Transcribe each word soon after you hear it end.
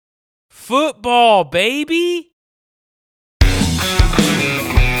Football, baby!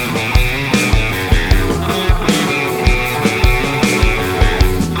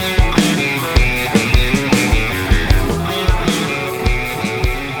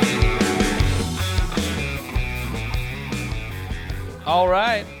 All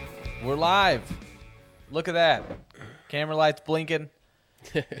right, we're live. Look at that. Camera lights blinking.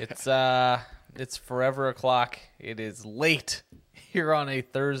 It's forever o'clock. It is late here on a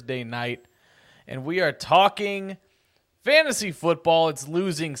Thursday night, and we are talking fantasy football. It's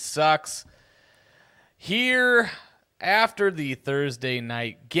losing sucks. Here after the Thursday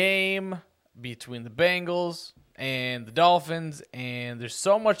night game between the Bengals and the Dolphins, and there's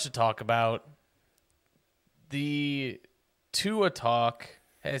so much to talk about. The Tua talk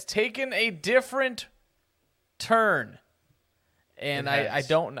has taken a different turn, and I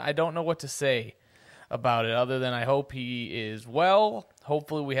don't know what to say about it other than I hope he is well.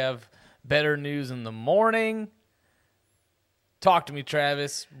 Hopefully we have better news in the morning. Talk to me,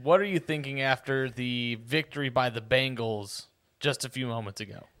 Travis. What are you thinking after the victory by the Bengals just a few moments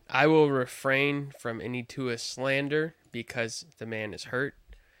ago? I will refrain from any Tua slander because the man is hurt.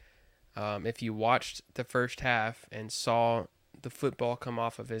 If you watched the first half and saw the football come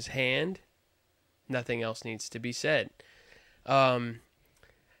off of his hand, nothing else needs to be said.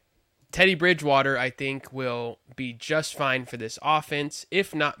 Teddy Bridgewater, I think, will be just fine for this offense,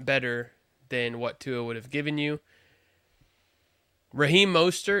 if not better than what Tua would have given you. Raheem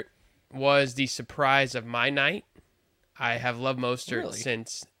Mostert was the surprise of my night. I have loved Mostert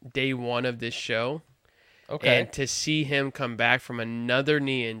since day one of this show. Okay. And to see him come back from another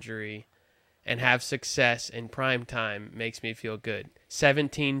knee injury and have success in prime time makes me feel good.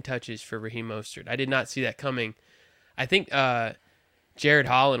 17 touches for Raheem Mostert. I did not see that coming. I think Jared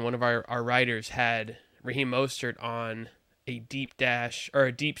Holland, one of our writers, had Raheem Mostert on a deep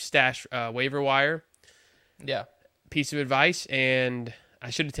stash waiver wire. Yeah. Piece of advice, and I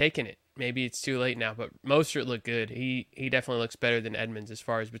should have taken it. Maybe it's too late now, but Mostert looked good. He definitely looks better than Edmonds as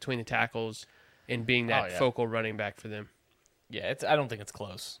far as between the tackles and being that focal running back for them. Yeah, I don't think it's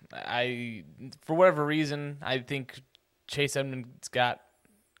close. For whatever reason, I think Chase Edmonds got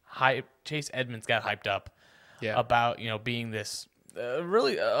hyped up about, being this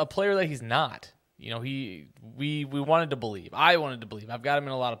really a player that he's not. We wanted to believe. I wanted to believe. I've got him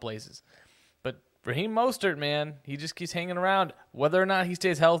in a lot of places. But Raheem Mostert, man, he just keeps hanging around. Whether or not he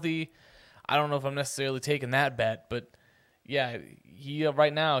stays healthy, I don't know if I'm necessarily taking that bet, but yeah,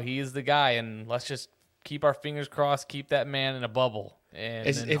 right now he is the guy, and let's just keep our fingers crossed, keep that man in a bubble. And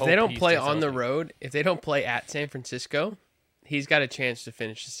if they don't play on the road, if they don't play at San Francisco, he's got a chance to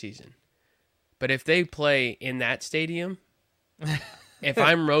finish the season. But if they play in that stadium, if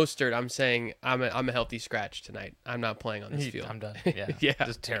I'm Mostert, I'm saying I'm a healthy scratch tonight. I'm not playing on this field. I'm done. Yeah. Yeah.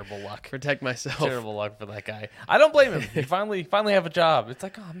 Just terrible luck. Protect myself. Terrible luck for that guy. I don't blame him. He finally have a job. It's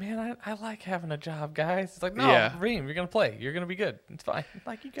like, oh man, I like having a job, guys. It's like, no, Reem, you're gonna play. You're gonna be good. It's fine.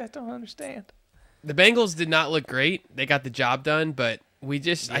 Like, you guys don't understand. The Bengals did not look great. They got the job done, but I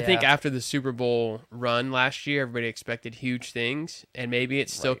think after the Super Bowl run last year, everybody expected huge things, and maybe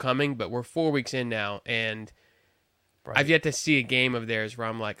it's still coming, but we're 4 weeks in now, and I've yet to see a game of theirs where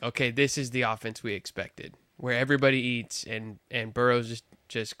I'm like, okay, this is the offense we expected, where everybody eats and Burrow's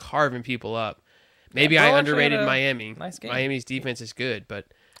just carving people up. Maybe I underrated Miami. Nice game. Miami's defense is good, but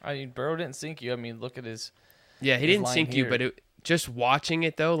I mean, Burrow didn't sink you. I mean, look at his. Yeah, he didn't sink you, here. but just watching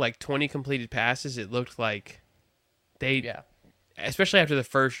it though, like 20 completed passes, it looked like especially after the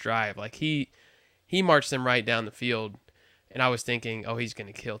first drive, like he marched them right down the field. And I was thinking, oh, he's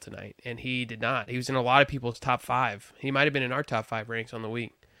going to kill tonight. And he did not. He was in a lot of people's top 5. He might have been in our top 5 ranks on the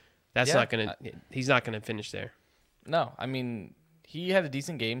week. He's not going to finish there. No, I mean, he had a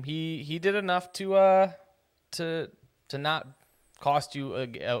decent game. He did enough to not cost you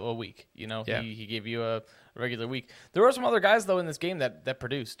a week. He gave you a regular week. There were some other guys, though, in this game that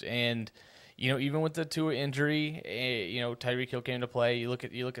produced. And, even with the Tua injury, Tyreek Hill came to play. You look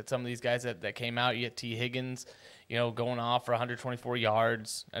at some of these guys that came out. You get T. Higgins, going off for 124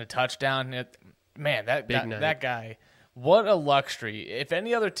 yards and a touchdown. That guy, what a luxury. If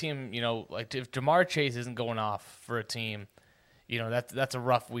any other team, like if Jamar Chase isn't going off for a team, that's a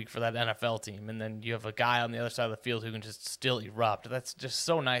rough week for that NFL team. And then you have a guy on the other side of the field who can just still erupt. That's just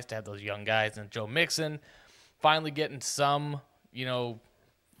so nice to have those young guys. And Joe Mixon finally getting some,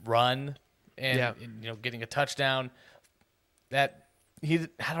 run and getting a touchdown. I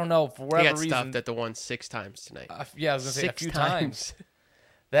don't know, for whatever reason. He got stuffed at the one 6 times tonight. I was going to say a few times.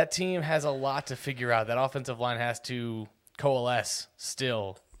 That team has a lot to figure out. That offensive line has to coalesce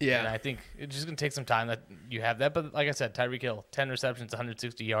still Yeah. And I think it's just going to take some time that you have that. But like I said, Tyreek Hill, 10 receptions,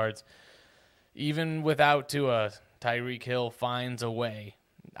 160 yards. Even without Tua, Tyreek Hill finds a way.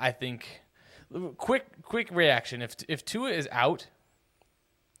 I think quick reaction. If Tua is out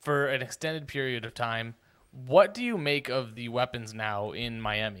for an extended period of time, what do you make of the weapons now in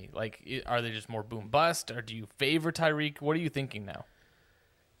Miami? Like, are they just more boom bust, or do you favor Tyreek? What are you thinking now?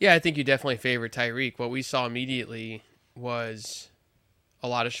 Yeah, I think you definitely favor Tyreek. What we saw immediately was a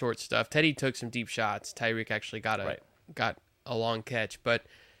lot of short stuff. Teddy took some deep shots. Tyreek actually got a long catch. But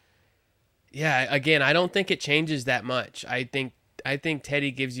yeah, again, I don't think it changes that much. I think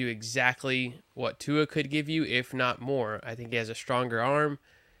Teddy gives you exactly what Tua could give you, if not more. I think he has a stronger arm.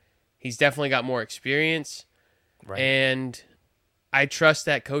 He's definitely got more experience. Right. And I trust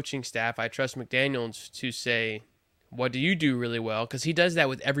that coaching staff. I trust McDaniels to say, what do you do really well? Because he does that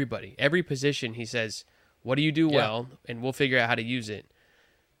with everybody. Every position, he says, what do you do well? And we'll figure out how to use it.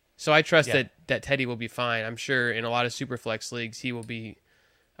 So I trust that Teddy will be fine. I'm sure in a lot of Superflex leagues, he will be.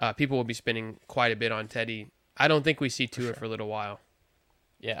 People will be spending quite a bit on Teddy. I don't think we see Tua for a little while.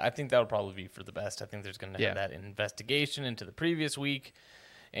 Yeah, I think that'll probably be for the best. I think there's going to have that investigation into the previous week,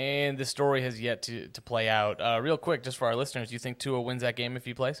 and the story has yet to play out. Real quick, just for our listeners, do you think Tua wins that game if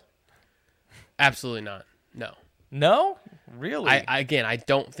he plays? Absolutely not. No. No? Really? I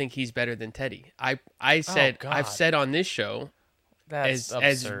don't think he's better than Teddy. I've said on this show, That's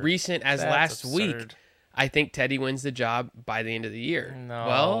as absurd. recent as That's last absurd. week, I think Teddy wins the job by the end of the year. No.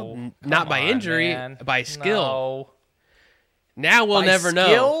 Well, not by injury, man. by skill. No. Now we'll By never skill?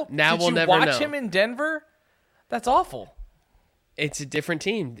 know. Now Did we'll you never watch know. him in Denver? That's awful. It's a different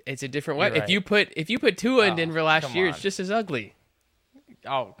team. It's a different way. You're right. If you put Tua in Denver last come year, on. it's just as ugly.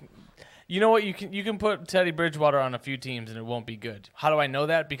 Oh, you know what? You can put Teddy Bridgewater on a few teams and it won't be good. How do I know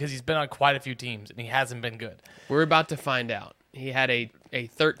that? Because he's been on quite a few teams and he hasn't been good. We're about to find out. He had a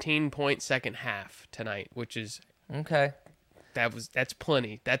 13-point second half tonight, which is Okay. that's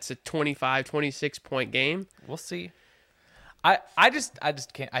plenty. That's a 25, 26-point game. We'll see. I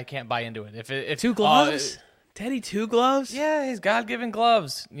just can't buy into it. If Two gloves? Teddy, 2 gloves? yeah, he's God-given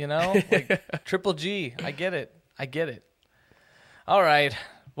gloves, like Triple G. I get it. All right.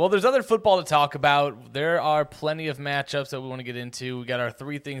 Well, there's other football to talk about. There are plenty of matchups that we want to get into. We got our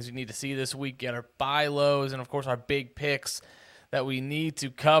 3 things we need to see this week, got our buy lows, and of course our big picks that we need to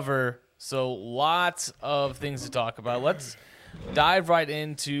cover. So lots of things to talk about. Let's dive right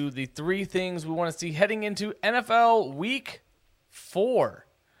into the 3 things we want to see heading into NFL Week 4.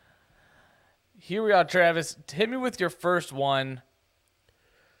 Here we are, Travis. Hit me with your first one.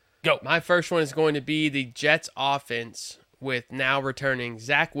 Go. My first one is going to be the Jets offense with now returning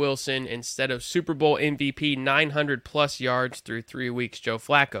Zach Wilson instead of Super Bowl MVP 900-plus yards through 3 weeks, Joe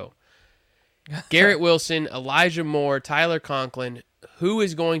Flacco. Garrett Wilson, Elijah Moore, Tyler Conklin. Who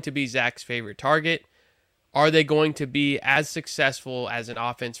is going to be Zach's favorite target? Are they going to be as successful as an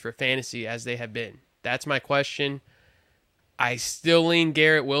offense for fantasy as they have been? That's my question. I still lean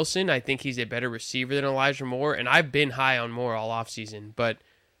Garrett Wilson. I think he's a better receiver than Elijah Moore, and I've been high on Moore all offseason, but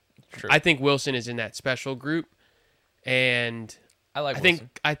True. I think Wilson is in that special group, and I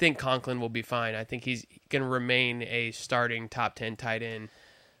think Conklin will be fine. I think he's going to remain a starting top 10 tight end.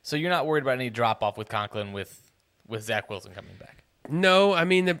 So you're not worried about any drop-off with Conklin with Zach Wilson coming back? No, I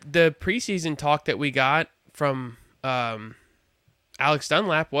mean, the preseason talk that we got from Alex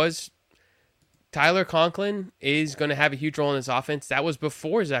Dunlap was Tyler Conklin is going to have a huge role in this offense. That was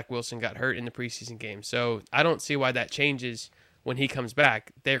before Zach Wilson got hurt in the preseason game. So I don't see why that changes when he comes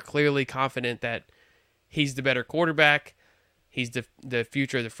back. They're clearly confident that he's the better quarterback. He's the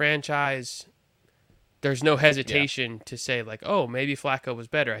future of the franchise. There's no hesitation to say, like, oh, maybe Flacco was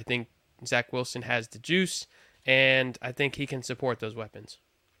better. I think Zach Wilson has the juice, and I think he can support those weapons.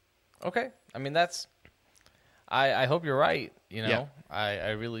 Okay. I mean, I hope you're right. Yeah.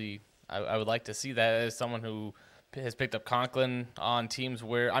 I would like to see that as someone who has picked up Conklin on teams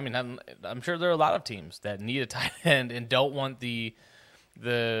where, I mean, I'm sure there are a lot of teams that need a tight end and don't want the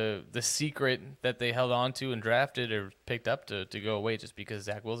secret that they held on to and drafted or picked up to go away just because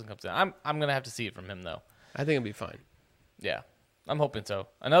Zach Wilson comes in. I'm going to have to see it from him, though. I think it'll be fine. Yeah, I'm hoping so.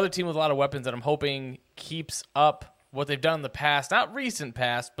 Another team with a lot of weapons that I'm hoping keeps up what they've done in the past, not recent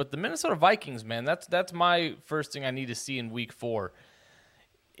past, but the Minnesota Vikings, man. That's my first thing I need to see in Week 4.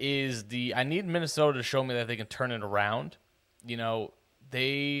 I need Minnesota to show me that they can turn it around.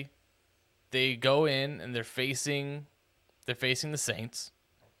 They go in and they're facing the Saints.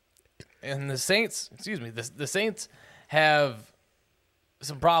 And the Saints have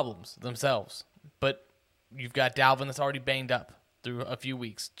some problems themselves. But you've got Dalvin that's already banged up through a few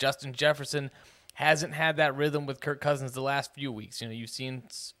weeks. Justin Jefferson hasn't had that rhythm with Kirk Cousins the last few weeks. You've seen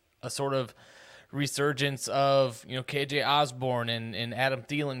a sort of resurgence of KJ Osborne and Adam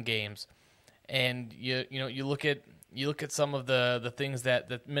Thielen games, and you look at some of the things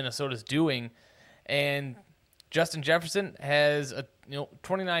that Minnesota's doing, and Justin Jefferson has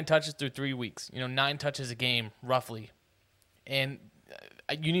 29 touches through 3 weeks, 9 touches a game roughly, and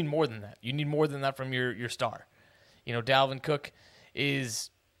you need more than that. You need more than that from your star. Dalvin Cook is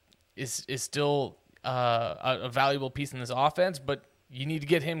still a valuable piece in this offense, but you need to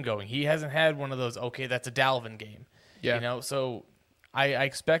get him going. He hasn't had one of those, okay, that's a Dalvin game. Yeah. So I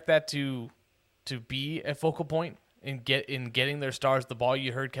expect that to be a focal point in getting their stars the ball.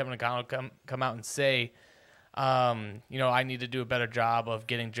 You heard Kevin O'Connell come out and say, I need to do a better job of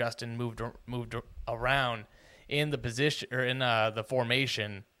getting Justin moved around in the position or in the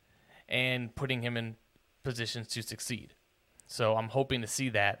formation and putting him in positions to succeed. So I'm hoping to see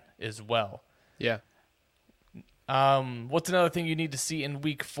that as well. Yeah. What's another thing you need to see in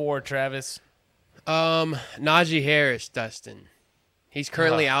week 4, Travis? Najee Harris, Dustin. He's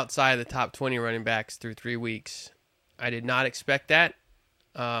currently outside the top 20 running backs through 3 weeks. I did not expect that.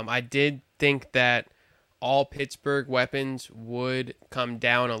 I did think that all Pittsburgh weapons would come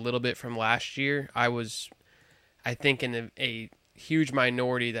down a little bit from last year. I think, in a huge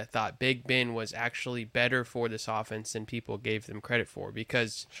minority that thought Big Ben was actually better for this offense than people gave them credit for,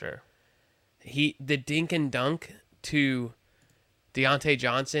 because sure, the dink and dunk to Deontay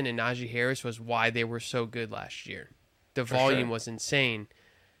Johnson and Najee Harris was why they were so good last year. The volume was insane,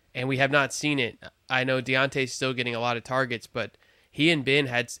 and we have not seen it. I know Deontay's still getting a lot of targets, but he and Ben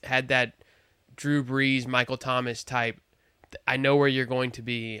had that Drew Brees, Michael Thomas type. I know where you're going to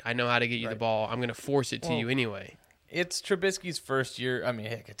be. I know how to get you the ball. I'm going to force it to you anyway. It's Trubisky's first year. I mean,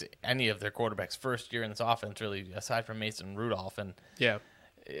 heck, it's any of their quarterbacks' first year in this offense, really, aside from Mason Rudolph. And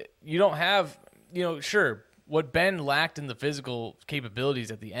you don't have, sure, what Ben lacked in the physical capabilities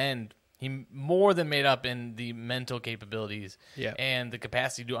at the end, he more than made up in the mental capabilities and the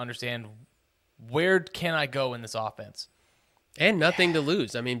capacity to understand where can I go in this offense. And nothing to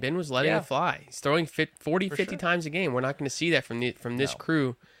lose. I mean, Ben was letting it fly. He's throwing 50 times a game. We're not going to see that from this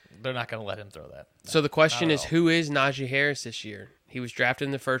crew. They're not going to let him throw that. No, so the question is, who is Najee Harris this year? He was drafted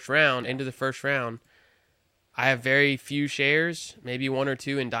in the first round, into the first round. I have very few shares, maybe 1 or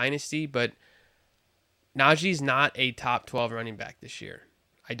 2 in Dynasty, but Najee's not a top 12 running back this year.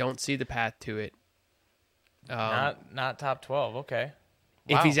 I don't see the path to it. Not top 12, okay.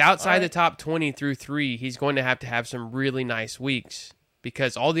 Wow. If he's outside the top 20 through 3, he's going to have some really nice weeks,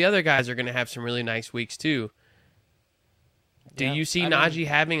 because all the other guys are going to have some really nice weeks too. Do you see Najee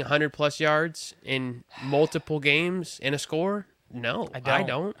having 100-plus yards in multiple games and a score? No, I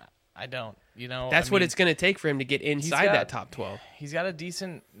don't. That's what it's going to take for him to get inside that top 12. He's got a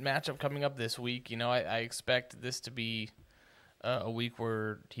decent matchup coming up this week. I expect this to be a week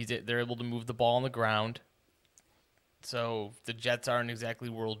where they're able to move the ball on the ground. So the Jets aren't exactly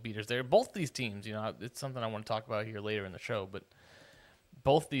world beaters. They're both these teams. It's something I want to talk about here later in the show, but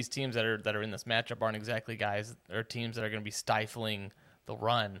both these teams that are in this matchup aren't exactly guys or teams that are going to be stifling the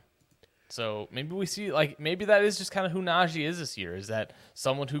run. So maybe we see, maybe that is just kind of who Najee is this year, is that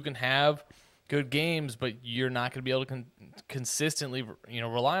someone who can have good games, but you're not going to be able to consistently,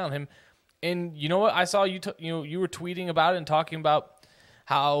 rely on him. And you know what? I saw you were tweeting about it and talking about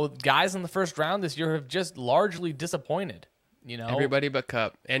how guys in the first round this year have just largely disappointed. Everybody but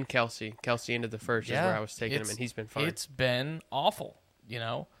Kupp and Kelsey. Kelsey into the first is where I was taking him, and he's been fine. It's been awful,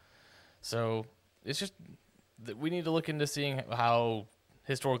 So it's just we need to look into seeing how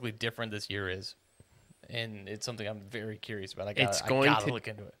historically different this year is, and it's something I'm very curious about. I gotta look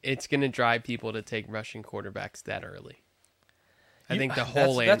into it. It's going to drive people to take rushing quarterbacks that early. I think the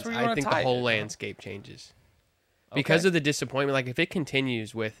whole landscape changes. Because of the disappointment. Like, if it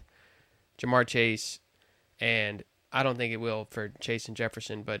continues with Jamar Chase, and I don't think it will for Chase and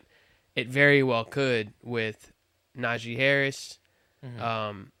Jefferson, but it very well could with Najee Harris,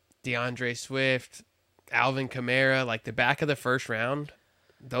 DeAndre Swift, Alvin Kamara, like the back of the first round,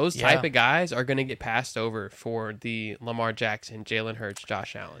 those type of guys are going to get passed over for the Lamar Jackson, Jalen Hurts,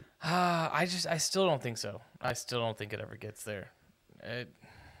 Josh Allen. I still don't think so. I still don't think it ever gets there.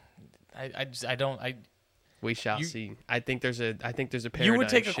 We shall see. I think there's a paradigm You would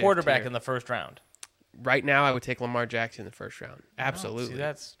take a quarterback in the first round. Right now, I would take Lamar Jackson in the first round. Absolutely.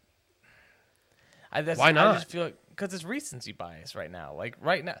 Why not? I just feel because it's recency bias right now. Like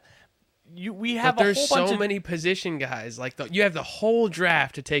right now, we have. But there's so many position guys. Like you have the whole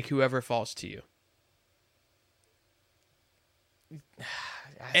draft to take whoever falls to you.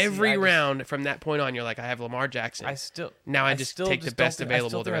 Every round from that point on, you're like, I have Lamar Jackson. I just take the best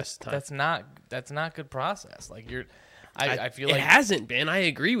available the rest of the time. That's not good process. Like I feel like it hasn't been. I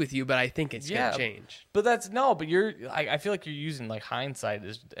agree with you, but I think it's gonna change. But I feel like you're using like hindsight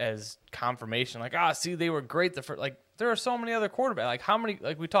as confirmation. Like, see, they were great the first. Like, there are so many other quarterbacks. Like, how many?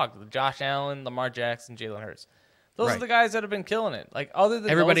 Like we talked, Josh Allen, Lamar Jackson, Jalen Hurts. Those are the guys that have been killing it. Like, other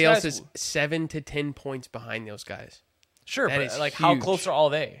than everybody else is 7 to 10 points behind those guys. Sure, but like, how close are all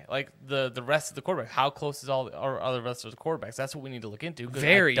they? Like the rest of the quarterback, how close is all the rest of the quarterbacks? That's what we need to look into.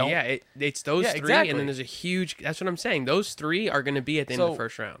 Very, yeah. It's those three, exactly. And then there's a huge. That's what I'm saying. Those three are going to be at the end of the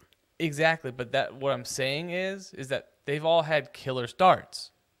first round. Exactly, but what I'm saying is that they've all had killer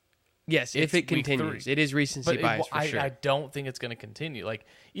starts. Yes, if it continues, it is recency bias for sure. I don't think it's going to continue. Like,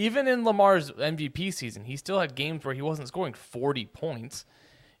 even in Lamar's MVP season, he still had games where he wasn't scoring 40 points.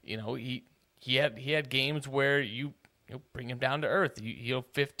 You know, he had games where you bring him down to earth.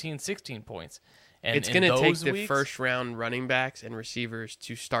 15, 16 points. And it's going to take the first round running backs and receivers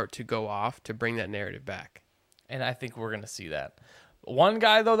to start to go off to bring that narrative back. And I think we're going to see that. One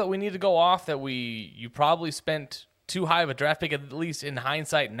guy, though, that we need to go off that you probably spent too high of a draft pick, at least in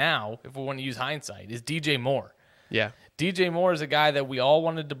hindsight now, if we want to use hindsight, is DJ Moore. Yeah. DJ Moore is a guy that we all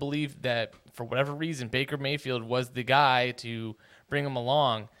wanted to believe that, for whatever reason, Baker Mayfield was the guy to bring him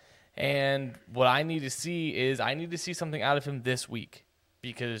along. And what I need to see is something out of him this week.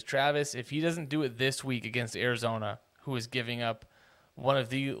 Because Travis, if he doesn't do it this week against Arizona, who is giving up one of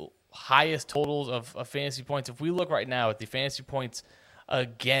the highest totals of fantasy points, if we look right now at the fantasy points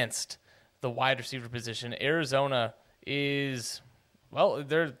against the wide receiver position, Arizona is, well,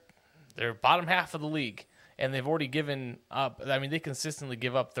 they're bottom half of the league. And they've already given up, I mean, they consistently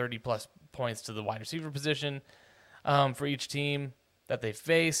give up 30-plus points to the wide receiver position for each team that they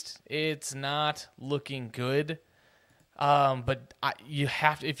faced. It's not looking good. But you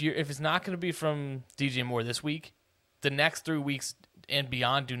have to, if it's not going to be from DJ Moore this week, the next 3 weeks and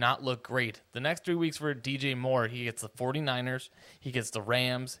beyond do not look great. The next 3 weeks for DJ Moore, he gets the 49ers, he gets the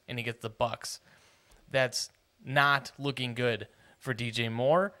Rams, and he gets the Bucks. That's not looking good for DJ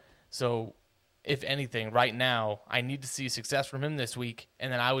Moore. So, if anything, right now, I need to see success from him this week,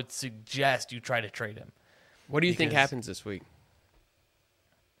 and then I would suggest you try to trade him. What do you think happens this week?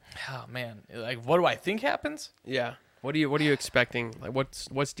 Oh man, like, what do I think happens? Yeah. What are you expecting? Like, what's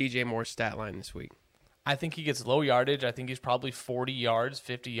DJ Moore's stat line this week? I think he gets low yardage. I think he's probably 40 yards,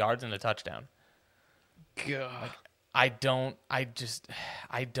 50 yards, and a touchdown. God. Like, I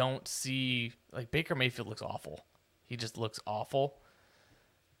don't see, like, Baker Mayfield looks awful. He just looks awful.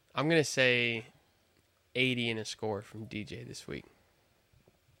 I'm going to say 80 and a score from DJ this week.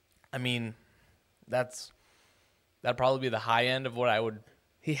 I mean, that'd probably be the high end of what I would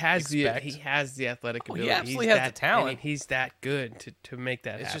expect. He has the athletic ability. He absolutely has the talent. I mean, he's that good to make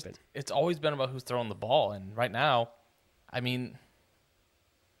that happen. It's always been about who's throwing the ball, and right now, I mean,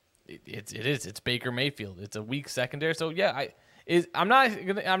 it's Baker Mayfield. It's a weak secondary, so yeah, I'm not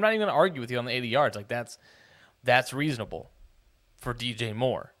even gonna argue with you on the 80 yards. Like, that's reasonable for DJ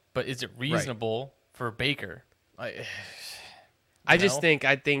Moore, but is it reasonable for Baker? I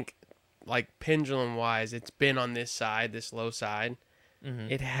think like pendulum wise, it's been on this side, this low side.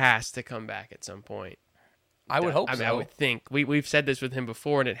 Mm-hmm. It has to come back at some point. I would hope so. I would think. We've said this with him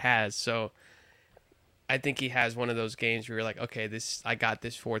before, and it has. So I think he has one of those games where you're like, okay, I got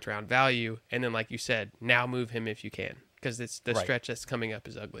this fourth round value, and then like you said, now move him if you can, because it's the stretch that's coming up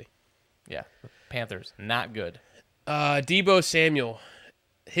is ugly. Yeah, Panthers not good. Deebo Samuel,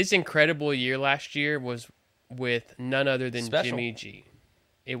 his incredible year last year was with none other than Jimmy G.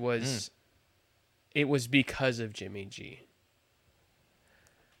 It was because of Jimmy G.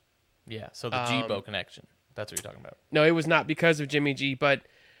 Yeah, so the G-Bo connection. That's what you're talking about. No, it was not because of Jimmy G, but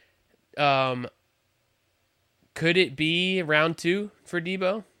could it be round 2 for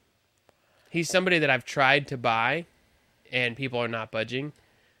Deebo? He's somebody that I've tried to buy, and people are not budging,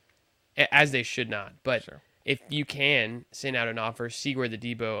 as they should not. But if you can send out an offer, see where the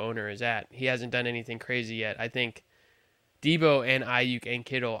Deebo owner is at. He hasn't done anything crazy yet. I think Deebo and Ayuk and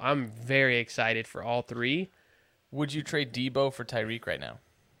Kittle, I'm very excited for all three. Would you trade Deebo for Tyreek right now?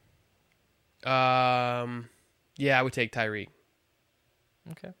 Yeah, I would take Tyreek.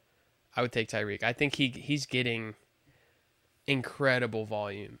 Okay. I would take Tyreek. I think he's getting incredible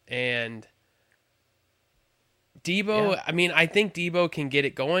volume. And Deebo, I mean, I think Deebo can get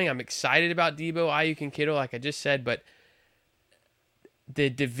it going. I'm excited about Deebo, Ayuk, and Kittle, like I just said, but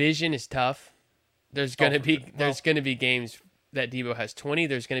the division is tough. There's gonna be games that Deebo has 20.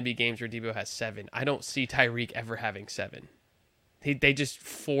 There's gonna be games where Deebo has 7. I don't see Tyreek ever having 7. They just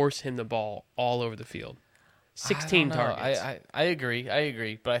force him the ball all over the field. 16 targets. I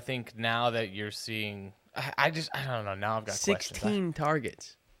agree. But I think now that you're seeing, I don't know. Now I've got 16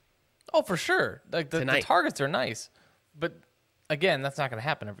 targets. Oh, for sure. Like the targets are nice, but again, that's not going to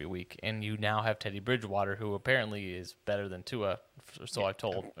happen every week. And you now have Teddy Bridgewater, who apparently is better than Tua. So I've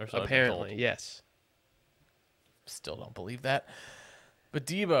told. Or so apparently, I've been told. Yes. Still don't believe that. But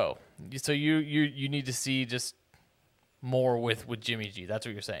Debo, so you need to see just more with Jimmy G. That's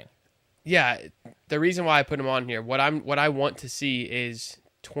what you're saying. Yeah, the reason why I put him on here, what I want to see is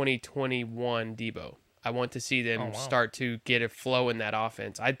 2021 Debo. I want to see them start to get a flow in that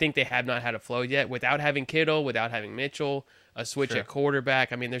offense. I think they have not had a flow yet without having Kittle, without having Mitchell, a switch at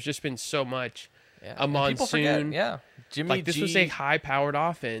quarterback. I mean, there's just been so much. Yeah. A monsoon. Jimmy this G, was a high-powered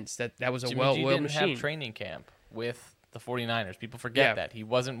offense. That was a well-oiled machine. Have training camp with the 49ers. People forget that. He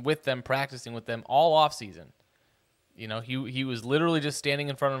wasn't with them, practicing with them all offseason. You know, he was literally just standing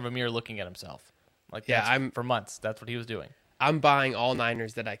in front of a mirror looking at himself. For months. That's what he was doing. I'm buying all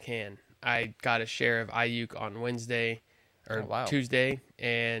Niners that I can. I got a share of Ayuk on Wednesday or Tuesday,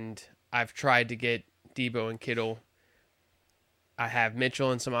 and I've tried to get Debo and Kittle. I have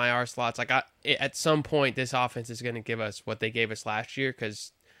Mitchell in some IR slots. At some point, this offense is going to give us what they gave us last year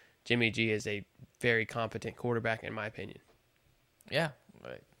because Jimmy G is a very competent quarterback, in my opinion. Yeah,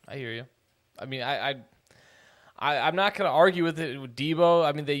 I hear you. I mean, I'm not going to argue with it with Debo.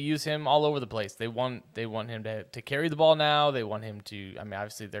 I mean, they use him all over the place. They want him to carry the ball now. They want him to. I mean,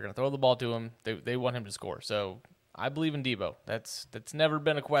 obviously they're going to throw the ball to him. They want him to score. So I believe in Debo. That's never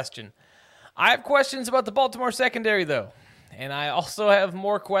been a question. I have questions about the Baltimore secondary though, and I also have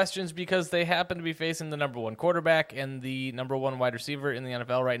more questions because they happen to be facing the number one quarterback and the number one wide receiver in the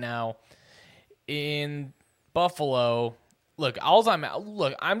NFL right now. In Buffalo,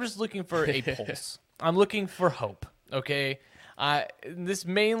 I'm just looking for a pulse. I'm looking for hope, okay? This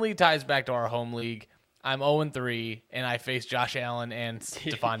mainly ties back to our home league. I'm 0-3, and I face Josh Allen and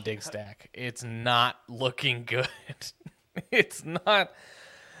Stephon Diggs stack. It's not looking good. It's not.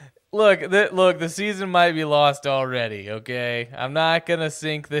 Look, the season might be lost already, okay? I'm not going to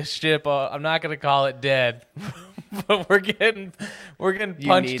sink this ship. I'm not going to call it dead. But we're getting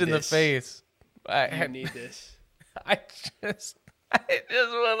punched in the face. You need this. I just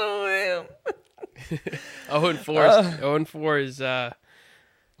want to win. 0-4 is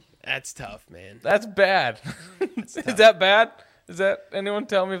that's tough, man. That's bad. Is that bad? Is that anyone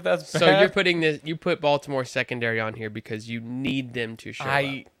tell me if that's bad? So you put Baltimore secondary on here because you need them to show up.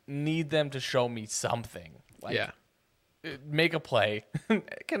 I need them to show me something. Make a play.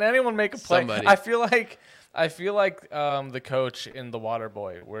 Can anyone make a play? Somebody. I feel like the coach in The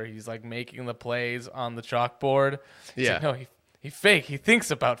Waterboy, where he's like making the plays on the chalkboard. Yeah. Like, no, he fake. He thinks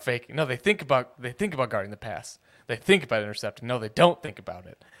about faking. No, they think about guarding the pass. They think about intercepting. No, they don't think about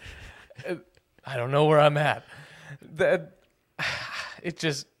it. I don't know where I'm at. I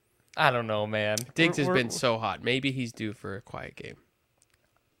don't know, man. Diggs has been so hot. Maybe he's due for a quiet game.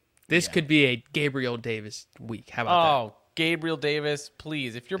 This could be a Gabriel Davis week. How about that? Gabriel Davis,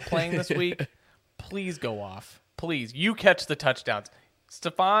 please. If you're playing this week, please go off. Please. You catch the touchdowns.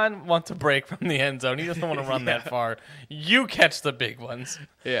 Stephon wants a break from the end zone. He doesn't want to run that far. You catch the big ones.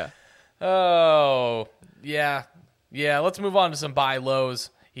 Yeah. Oh, yeah. Yeah, let's move on to some buy lows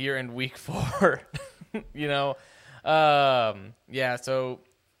here in week 4. So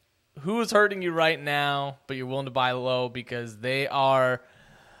who's hurting you right now, but you're willing to buy low because they're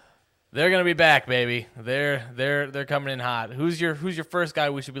going to be back, baby. They're coming in hot. Who's your first guy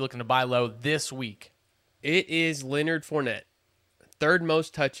we should be looking to buy low this week? It is Leonard Fournette. Third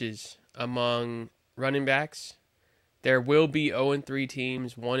most touches among running backs. There will be 0-3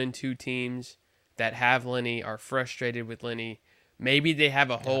 teams, 1-2 teams that have Lenny, are frustrated with Lenny. Maybe they have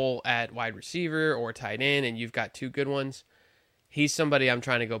a hole at wide receiver or tight end, and you've got 2 good ones. He's somebody I'm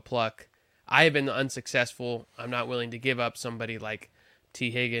trying to go pluck. I have been unsuccessful. I'm not willing to give up somebody like T.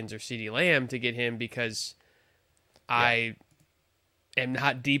 Higgins or CeeDee Lamb to get him because I am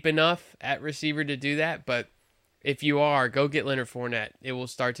not deep enough at receiver to do that, but if you are, go get Leonard Fournette. It will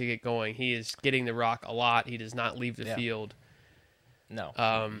start to get going. He is getting the rock a lot. He does not leave the field. No.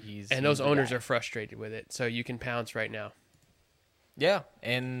 And those owners are frustrated with it, so you can pounce right now. Yeah,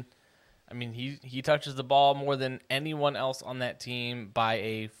 and I mean he touches the ball more than anyone else on that team by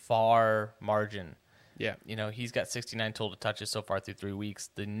a far margin. Yeah. He's got 69 total touches so far through 3 weeks.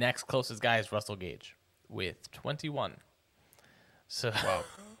 The next closest guy is Russell Gage with 21. So,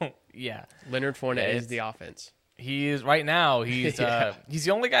 yeah. Leonard Fournette is the offense. He is right now. He's he's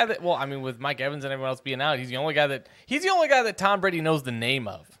the only guy that. Well, I mean, with Mike Evans and everyone else being out, he's the only guy that Tom Brady knows the name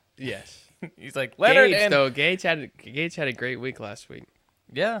of. Yes, he's like Leonard. Gage had a great week last week.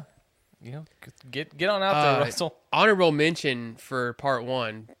 Yeah, Get on out there, Russell. Honorable mention for part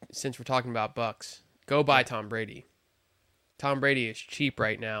 1, since we're talking about Bucks. Go buy Tom Brady. Tom Brady is cheap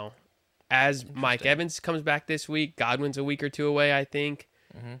right now. As Mike Evans comes back this week, Godwin's a week or two away, I think.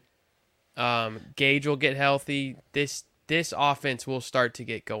 Gage will get healthy. This offense will start to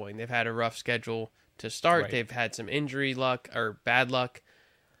get going. They've had a rough schedule to start. Right. They've had some injury luck or bad luck.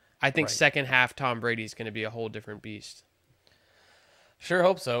 I think second half Tom Brady's going to be a whole different beast. Sure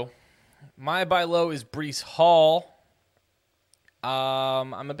hope so. My buy low is Breece Hall.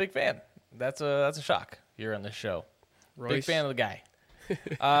 I'm a big fan. That's a shock here on this show. Royce. Big fan of the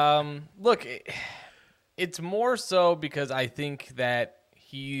guy. Look, it's more so because I think that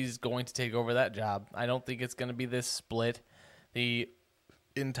he's going to take over that job. I don't think it's going to be this split the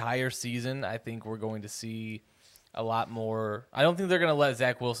entire season. I think we're going to see a lot more. I don't think they're going to let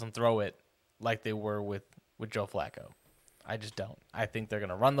Zach Wilson throw it like they were with Joe Flacco. I just don't. I think they're going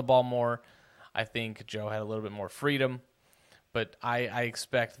to run the ball more. I think Joe had a little bit more freedom, but I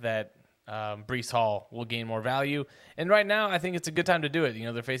expect that Breece Hall will gain more value. And right now, I think it's a good time to do it.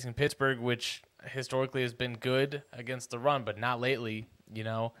 They're facing Pittsburgh, which historically has been good against the run, but not lately.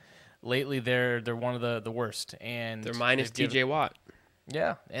 Lately they're one of the worst, and they're minus TJ Watt.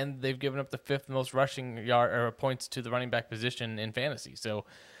 Yeah, and they've given up the 5th most rushing yard or points to the running back position in fantasy. So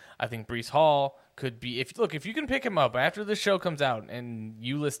I think Breece Hall could be if you can pick him up after the show comes out and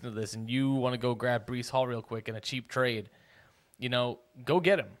you listen to this and you want to go grab Breece Hall real quick in a cheap trade, go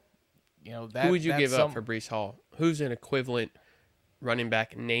get him. Who would you give up for Breece Hall? Who's an equivalent running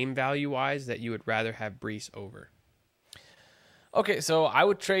back name value wise that you would rather have Breece over? Okay, so I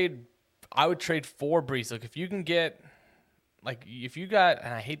would trade for Breece. Like if you can get, if you got,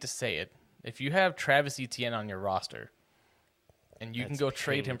 and I hate to say it, if you have Travis Etienne on your roster, and you can go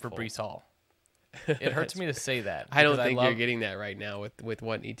trade him for Breece Hall, it hurts me to say that. I don't think you're getting that right now with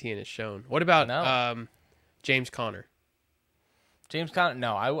what Etienne has shown. What about James Conner? James Conner,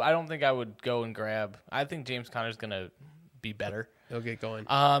 no, I don't think I would go and grab. I think James Conner's gonna be better. He'll get going.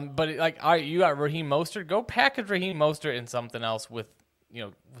 But all right, you got Raheem Mostert. Go package Raheem Mostert in something else with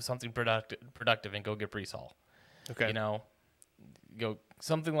something productive, and go get Breece Hall. Okay. Go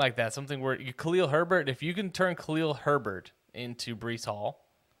something like that. Something where Khalil Herbert. If you can turn Khalil Herbert into Breece Hall,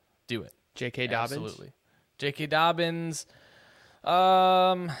 do it. J.K. Dobbins. Absolutely. J.K. Dobbins. You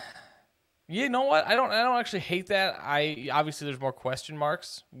know what? I don't actually hate that. Obviously there's more question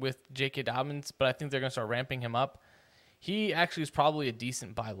marks with J.K. Dobbins, but I think they're going to start ramping him up. He actually is probably a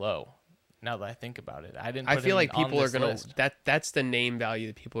decent buy low. Now that I think about it, I feel like people are going to that's the name value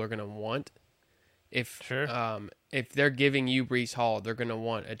that people are going to want. If they're giving you Breece Hall, they're going to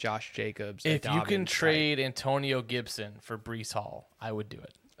want a Josh Jacobs. If you can trade Antonio Gibson for Breece Hall, I would do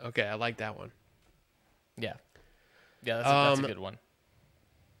it. Okay, I like that one. Yeah, that's a good one.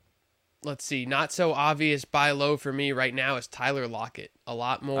 Let's see. Not so obvious buy low for me right now is Tyler Lockett. I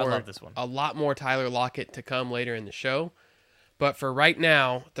love this one. A lot more Tyler Lockett to come later in the show. But for right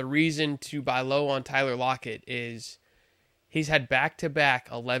now, the reason to buy low on Tyler Lockett is he's had back-to-back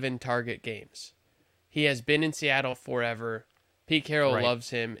 11 target games. He has been in Seattle forever. Pete Carroll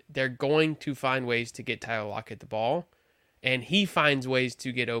loves him. They're going to find ways to get Tyler Lockett the ball. And he finds ways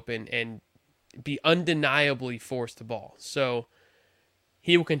to get open and be undeniably force the ball. So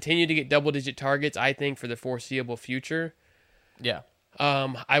he will continue to get double-digit targets, I think, for the foreseeable future. Yeah.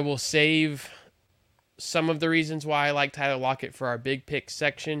 I will save some of the reasons why I like Tyler Lockett for our big pick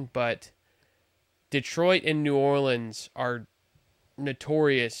section, but Detroit and New Orleans are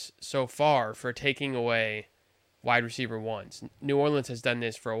notorious so far for taking away wide receiver ones. New Orleans has done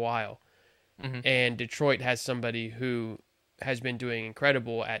this for a while, and Detroit has somebody who has been doing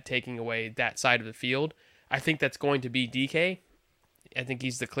incredible at taking away that side of the field. I think that's going to be DK. I think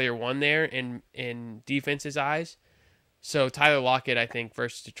he's the clear one there in defense's eyes. So Tyler Lockett, I think,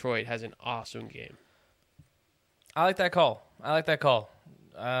 versus Detroit has an awesome game. I like that call.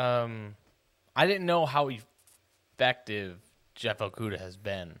 I didn't know how effective Jeff Okudah has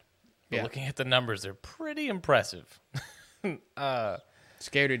been. But looking at the numbers, they're pretty impressive.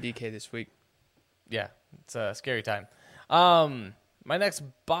 Scared of DK this week. Yeah, it's a scary time. My next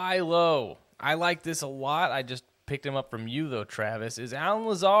buy low, I like this a lot. I just picked him up from you, though, Travis, is Allen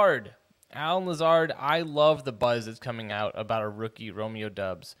Lazard. Allen Lazard, I love the buzz that's coming out about a rookie, Romeo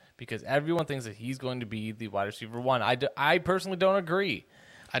Doubs, because everyone thinks that he's going to be the wide receiver one. I personally don't agree.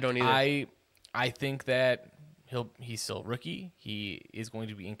 I don't either. I think that he's still a rookie. He is going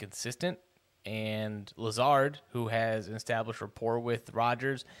to be inconsistent. And Lazard, who has an established rapport with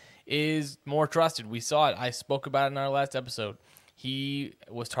Rodgers, is more trusted. We saw it. I spoke about it in our last episode. He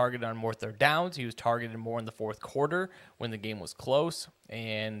was targeted on more third downs. He was targeted more in the fourth quarter when the game was close.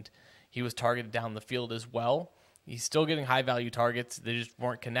 And he was targeted down the field as well. He's still getting high-value targets. They just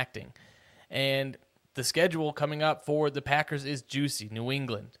weren't connecting. And the schedule coming up for the Packers is juicy. New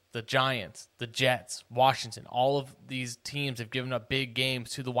England, the Giants, the Jets, Washington, all of these teams have given up big games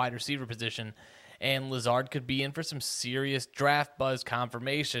to the wide receiver position, and Lazard could be in for some serious draft buzz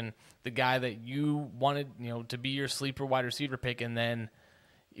confirmation, the guy that you wanted, to be your sleeper wide receiver pick, and then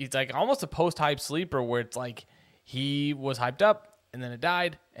he's like almost a post-hype sleeper where it's like he was hyped up, and then it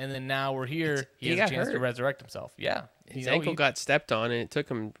died, and then now we're here. He has a chance to resurrect himself. Yeah. His ankle got stepped on, and it took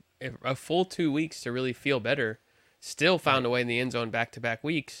him a full 2 weeks to really feel better. Still found a way in the end zone back-to-back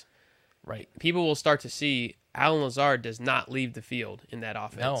weeks. Right. People will start to see Allen Lazard does not leave the field in that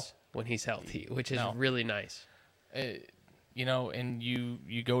offense when he's healthy, which is really nice. And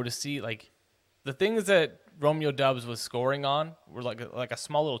you go to see, like, the things that Romeo Doubs was scoring on were like a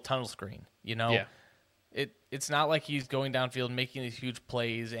small little tunnel screen, Yeah. It's not like he's going downfield making these huge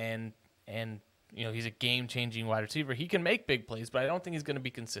plays and he's a game-changing wide receiver. He can make big plays, but I don't think he's going to be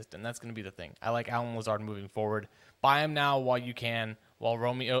consistent. That's going to be the thing. I like Allen Lazard moving forward. Buy him now while you can, while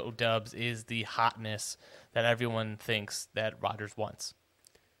Romeo Doubs is the hotness that everyone thinks that Rodgers wants.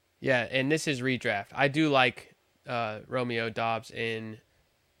 Yeah, and this is redraft. I do like Romeo Doubs in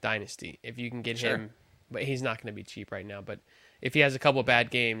Dynasty. If you can get him, but he's not going to be cheap right now. But if he has a couple bad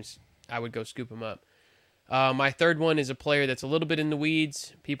games, I would go scoop him up. My third one is a player that's a little bit in the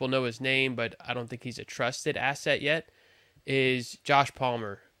weeds. People know his name, but I don't think he's a trusted asset yet, is Josh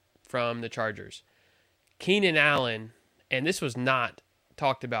Palmer from the Chargers. Keenan Allen, and this was not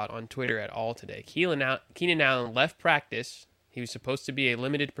talked about on Twitter at all today. Keenan Allen left practice. He was supposed to be a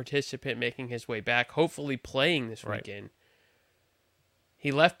limited participant making his way back, hopefully playing this weekend.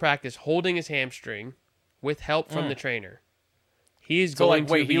 He left practice holding his hamstring with help from the trainer. He is going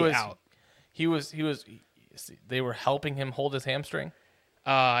to be out. They were helping him hold his hamstring.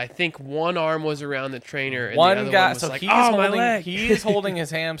 I think one arm was around the trainer, and one the other guy, one was like, my leg. He's holding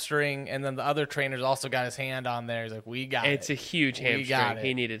his hamstring, and then the other trainer's also got his hand on there. He's like, "We got it." It's a huge hamstring.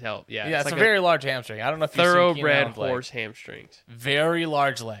 He needed help. Yeah, it's like a very large hamstring. I don't know if thoroughbred horse hamstrings. Very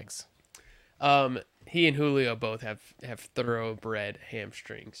large legs. He and Julio both have thoroughbred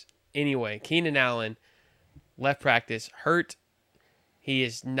hamstrings. Anyway, Keenan Allen left practice hurt. He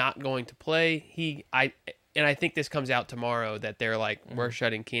is not going to play. I think this comes out tomorrow that they're like, we're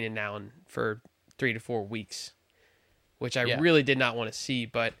shutting Keenan Allen for 3 to 4 weeks, which I really did not want to see.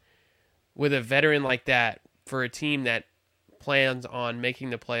 But with a veteran like that, for a team that plans on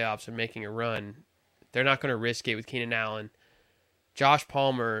making the playoffs and making a run, they're not going to risk it with Keenan Allen. Josh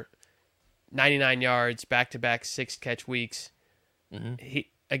Palmer, 99 yards, back-to-back 6-catch weeks.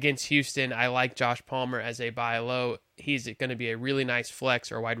 Against Houston, I like Josh Palmer as a buy low. He's going to be a really nice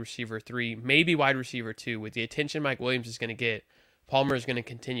flex or wide receiver 3, maybe wide receiver 2. With the attention Mike Williams is going to get, Palmer is going to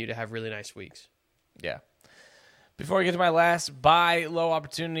continue to have really nice weeks. Yeah. Before I get to my last buy low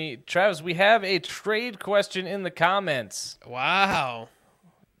opportunity, Travis, we have a trade question in the comments. Wow.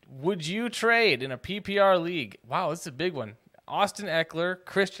 Would you trade in a PPR league? Wow, this is a big one. Austin Eckler,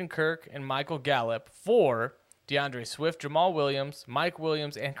 Christian Kirk, and Michael Gallup for DeAndre Swift, Jamal Williams, Mike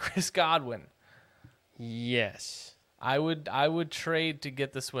Williams, and Chris Godwin. Yes. I would trade to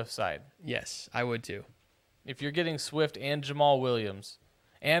get the Swift side. Yes, I would too. If you're getting Swift and Jamal Williams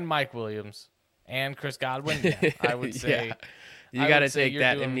and Mike Williams and Chris Godwin, I would say you got to take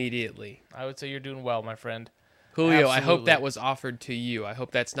that immediately. I would say you're doing well, my friend. Julio, absolutely. I hope that was offered to you. I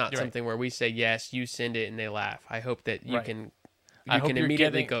hope that's not something where we say yes, you send it, and they laugh. I hope that you can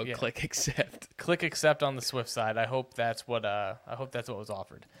immediately go click accept. Click accept on the Swift side. I hope that's what was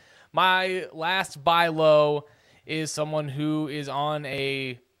offered. My last buy low is someone who is on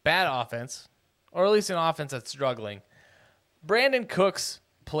a bad offense, or at least an offense that's struggling. Brandon Cooks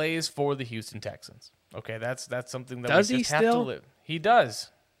plays for the Houston Texans. Okay, that's something that we just have to live. He does.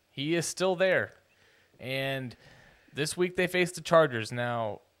 He is still there. And this week they face the Chargers.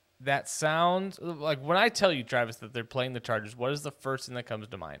 Now, that sounds like when I tell you, Travis, that they're playing the Chargers, what is the first thing that comes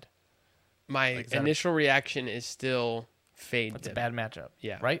to mind? My initial reaction is still fade. It's a bad matchup.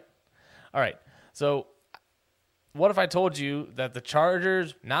 Yeah. Right? All right. So what if I told you that the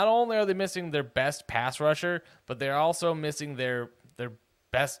Chargers, not only are they missing their best pass rusher, but they're also missing their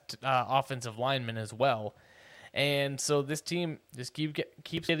best offensive lineman as well. And so this team just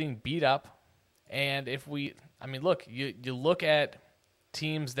keeps getting beat up. And look, you look at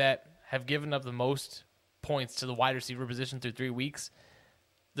teams that have given up the most points to the wide receiver position through 3 weeks.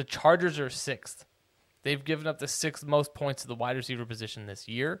 The Chargers are 6th. They've given up the 6th most points to the wide receiver position this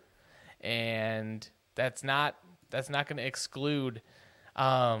year. And that's not going to exclude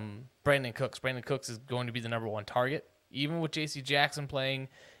Brandon Cooks. Brandon Cooks is going to be the number 1 target, even with J.C. Jackson playing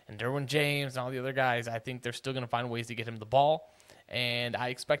and Derwin James and all the other guys, I think they're still going to find ways to get him the ball. And I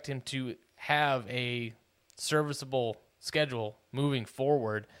expect him to have a serviceable schedule moving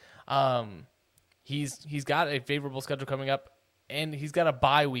forward. He's got a favorable schedule coming up, and he's got a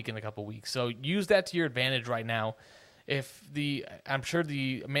bye week in a couple weeks. So use that to your advantage right now. I'm sure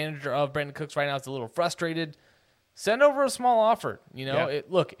the manager of Brandon Cooks right now is a little frustrated. Send over a small offer.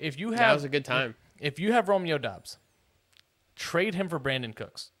 Look, if you have, that was a good time. If you have Romeo Doubs, trade him for Brandon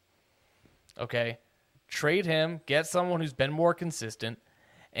Cooks. Okay, trade him. Get someone who's been more consistent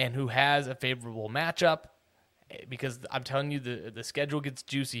and who has a favorable matchup. Because I'm telling you, the schedule gets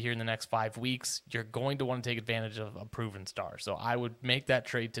juicy here in the next 5 weeks. You're going to want to take advantage of a proven star. So I would make that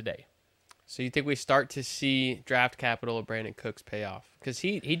trade today. So you think we start to see draft capital of Brandon Cooks pay off? Because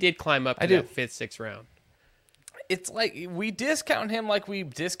he did climb up to that 5th, 6th round. It's like we discount him like we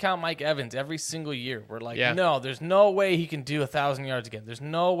discount Mike Evans every single year. We're like, no, there's no way he can do 1,000 yards again. There's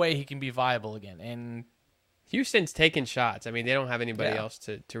no way he can be viable again. And Houston's taking shots. I mean, they don't have anybody else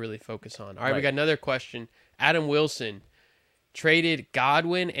to really focus on. All right, we got another question. Adam Wilson traded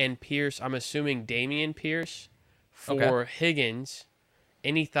Godwin and Pierce. I'm assuming Damian Pierce for Higgins.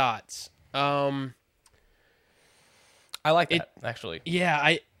 Any thoughts? I like that, actually.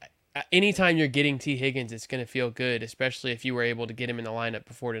 Yeah, anytime you're getting T. Higgins, it's going to feel good, especially if you were able to get him in the lineup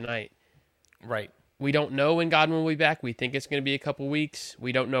before tonight. Right. We don't know when Godwin will be back. We think it's going to be a couple weeks.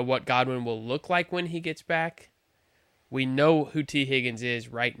 We don't know what Godwin will look like when he gets back. We know who T. Higgins is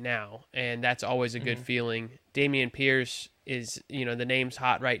right now, and that's always a good feeling. Damian Pierce is, the name's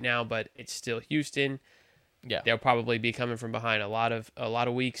hot right now, but it's still Houston. Yeah. They'll probably be coming from behind a lot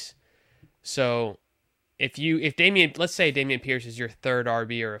of weeks. So let's say Damian Pierce is your third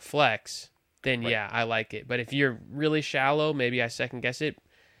RB or a flex, then I like it. But if you're really shallow, maybe I second guess it.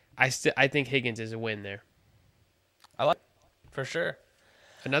 I think Higgins is a win there. I like it, for sure.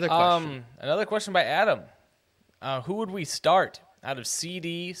 Another question. Another question by Adam. Who would we start out of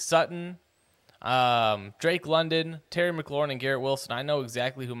CD, Sutton, Drake London, Terry McLaurin, and Garrett Wilson? I know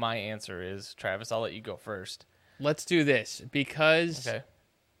exactly who my answer is. Travis, I'll let you go first. Let's do this because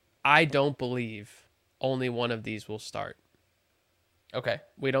I don't believe only one of these will start. Okay.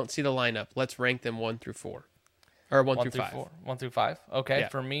 We don't see the lineup. Let's rank them 1 through 4. Or 1 through 5. 1 through 5. Okay. Yeah.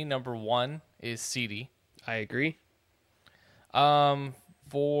 For me, number 1 is CD. I agree.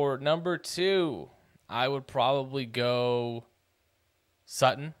 For number 2, I would probably go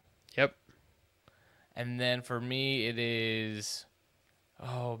Sutton. Yep. And then for me, it is...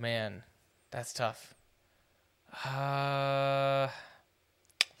 Oh, man. That's tough. I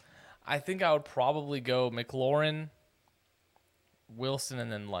think I would probably go McLaurin, Wilson,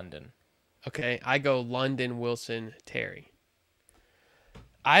 and then London. Okay, I go London, Wilson, Terry.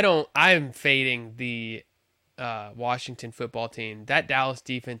 I'm fading the Washington football team. That Dallas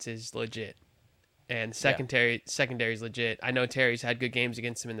defense is legit. And secondary is legit. I know Terry's had good games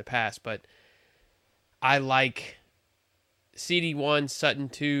against him in the past, but I like CD 1, Sutton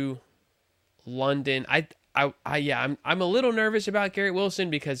 2, London. I'm a little nervous about Garrett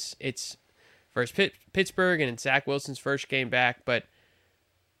Wilson because it's versus Pittsburgh and it's Zach Wilson's first game back. But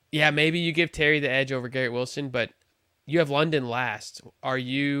yeah, maybe you give Terry the edge over Garrett Wilson, but you have London last. Are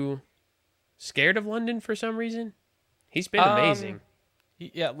you scared of London for some reason? He's been amazing.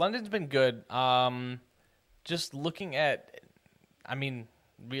 Yeah, London's been good. Just looking at,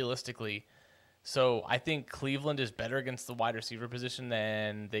 realistically, so I think Cleveland is better against the wide receiver position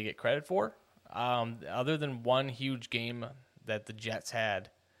than they get credit for. Other than one huge game that the Jets had,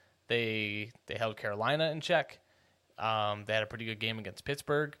 they held Carolina in check. They had a pretty good game against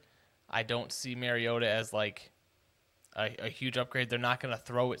Pittsburgh. I don't see Mariota as like a huge upgrade. They're not going to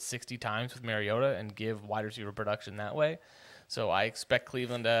throw it 60 times with Mariota and give wide receiver production that way. So I expect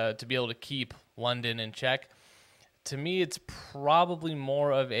Cleveland to be able to keep London in check. To me, it's probably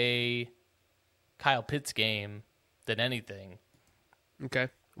more of a Kyle Pitts game than anything. Okay.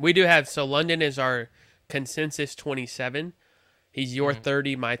 We do have, so London is our consensus 27. He's your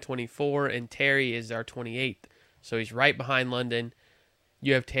 30, my 24, and Terry is our 28th. So he's right behind London.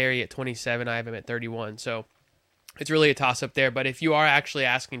 You have Terry at 27. I have him at 31. So it's really a toss-up there. But if you are actually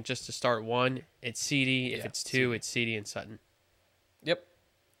asking just to start 1, it's CD. If it's 2, it's CD and Sutton. Yep.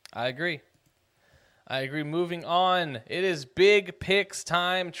 I agree. Moving on. It is big picks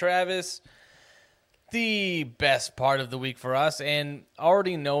time, Travis. The best part of the week for us, and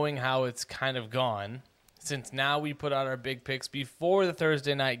already knowing how it's kind of gone, since now we put out our big picks before the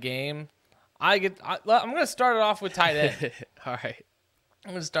Thursday night game, I'm going to start it off with tight end. All right.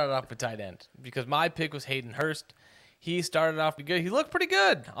 I'm going to start it off with tight end because my pick was Hayden Hurst. He started off good. He looked pretty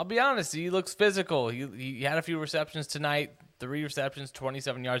good. I'll be honest. He looks physical. He had a few receptions tonight. 3 receptions,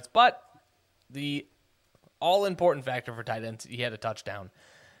 27 yards. But the all-important factor for tight ends, he had a touchdown,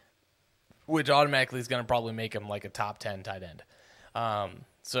 which automatically is going to probably make him like a top 10 tight end.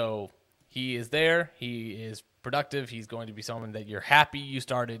 So he is there. He is productive. He's going to be someone that you're happy you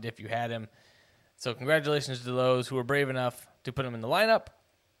started if you had him. So congratulations to those who were brave enough to put him in the lineup.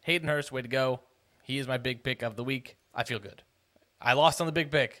 Hayden Hurst, way to go. He is my big pick of the week. I feel good. I lost on the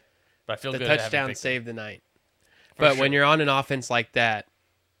big pick, but I feel good. The touchdown saved the night. But when you're on an offense like that,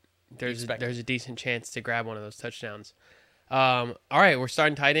 there's a decent chance to grab one of those touchdowns. All right, we're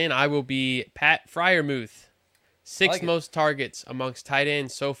starting tight end. I will be Pat Freiermuth. Sixth most targets amongst tight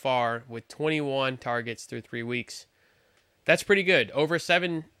ends so far with 21 targets through 3 weeks. That's pretty good. Over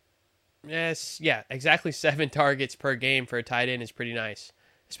 7, exactly 7 targets per game for a tight end is pretty nice,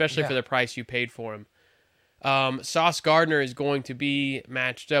 especially for the price you paid for him. Sauce Gardner is going to be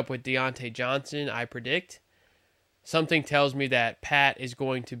matched up with Deontay Johnson, I predict. Something tells me that Pat is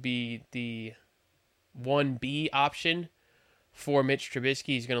going to be the 1B option for Mitch Trubisky.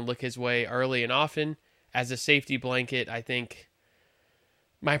 He's going to look his way early and often. As a safety blanket, I think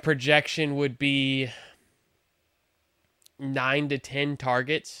my projection would be 9 to 10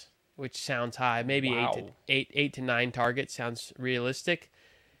 targets, which sounds high. Maybe 8 to 9 targets sounds realistic.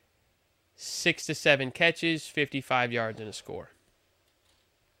 6 to 7 catches, 55 yards, and a score.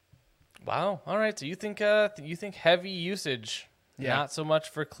 Wow. All right. So you think heavy usage, not so much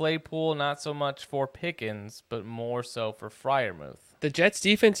for Claypool, not so much for Pickens, but more so for Freiermuth. The Jets'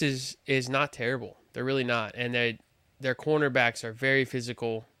 defense is not terrible. They're really not, and their cornerbacks are very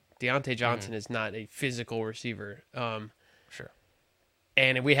physical. Deontay Johnson is not a physical receiver. Sure.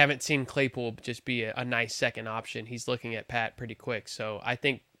 And we haven't seen Claypool just be a nice second option. He's looking at Pat pretty quick. So I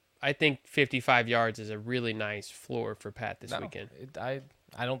think 55 yards is a really nice floor for Pat this weekend. I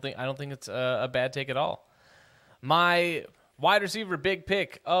don't think it's a bad take at all. My wide receiver big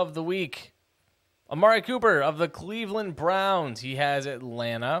pick of the week, Amari Cooper of the Cleveland Browns. He has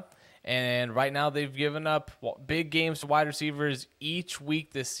Atlanta, and right now they've given up big games to wide receivers each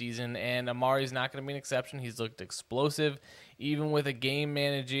week this season, and Amari's not going to be an exception. He's looked explosive, even with a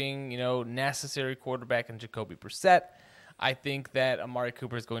game-managing, necessary quarterback in Jacoby Brissett. I think that Amari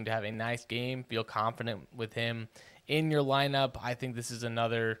Cooper is going to have a nice game. Feel confident with him in your lineup. I think this is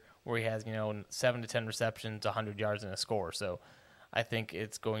another where he has, 7 to 10 receptions, 100 yards, and a score. So I think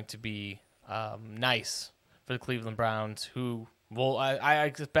it's going to be nice for the Cleveland Browns, who I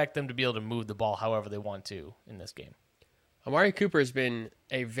expect them to be able to move the ball however they want to in this game. Amari Cooper has been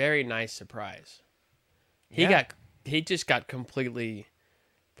a very nice surprise. He just got completely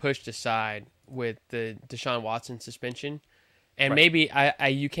pushed aside with the Deshaun Watson suspension. And maybe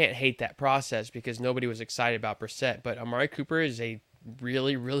you can't hate that process because nobody was excited about Brissett, but Amari Cooper is a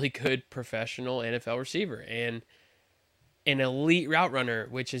really, really good professional NFL receiver and an elite route runner,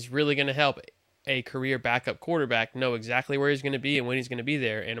 which is really going to help a career backup quarterback know exactly where he's going to be and when he's going to be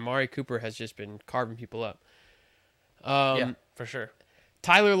there. And Amari Cooper has just been carving people up. Yeah, for sure.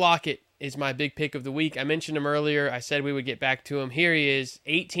 Tyler Lockett is my big pick of the week. I mentioned him earlier. I said we would get back to him. Here he is,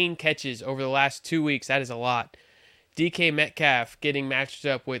 18 catches over the last 2 weeks. That is a lot. DK Metcalf getting matched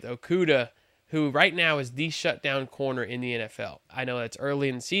up with Okudah, who right now is the shutdown corner in the NFL. I know that's early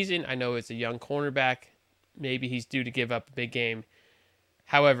in the season. I know it's a young cornerback. Maybe he's due to give up a big game.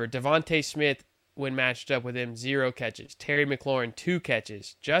 However, Devontae Smith, when matched up with him, 0 catches. Terry McLaurin, 2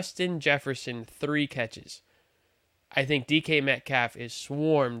 catches. Justin Jefferson, 3 catches. I think DK Metcalf is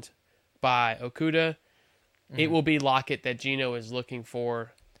swarmed by Okudah. It will be Lockett that Gino is looking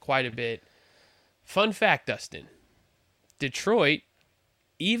for quite a bit. Fun fact, Dustin. Detroit,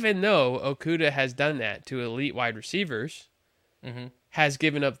 even though Okudah has done that to elite wide receivers, has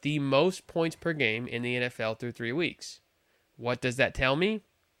given up the most points per game in the NFL through 3 weeks. What does that tell me?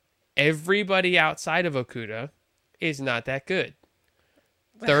 Everybody outside of Okudah is not that good.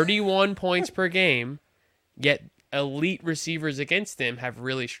 31 points per game, yet elite receivers against them have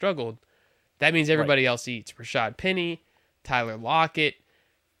really struggled. That means everybody else eats. Rashad Penny, Tyler Lockett.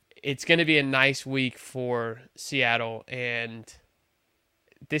 It's going to be a nice week for Seattle, and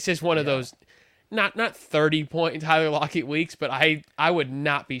this is one of those not 30-point Tyler Lockett weeks, but I would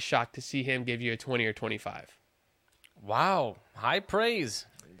not be shocked to see him give you a 20 or 25. Wow, high praise.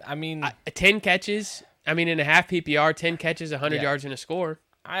 I mean, 10 catches. I mean, in a half PPR, 10 catches, 100 yards, and a score.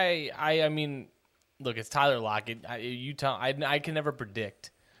 I mean, look, it's Tyler Lockett. I can never predict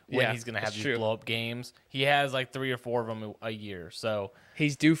when he's going to have these blow-up games. He has like 3 or 4 of them a year. So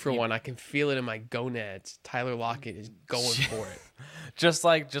he's due for one. I can feel it in my gonads. Tyler Lockett is going for it. just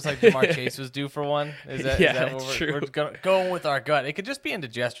like Jamar Chase was due for one. Is that that's true. We're going with our gut? It could just be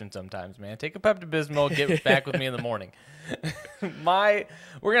indigestion sometimes, man. Take a Pepto-Bismol, get back with me in the morning. We're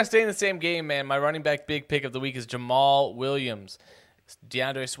going to stay in the same game, man. My running back big pick of the week is Jamal Williams.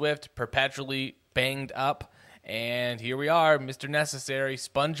 DeAndre Swift perpetually banged up. And here we are, Mr. Necessary,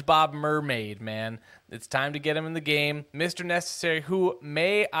 SpongeBob Mermaid, man. It's time to get him in the game. Mr. Necessary, who,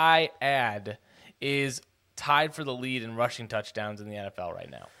 may I add, is tied for the lead in rushing touchdowns in the NFL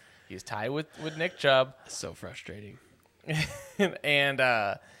right now. He's tied with Nick Chubb. So frustrating.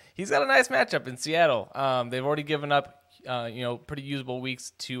 And he's got a nice matchup in Seattle. They've already given up, pretty usable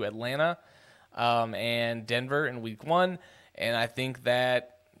weeks to Atlanta and Denver in week 1. And I think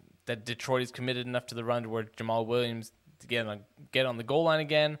that Detroit is committed enough to the run to where Jamal Williams to get on the goal line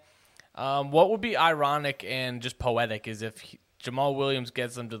again. What would be ironic and just poetic is if Jamal Williams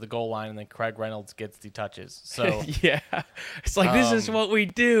gets them to the goal line and then Craig Reynolds gets the touches. So yeah, it's like this is what we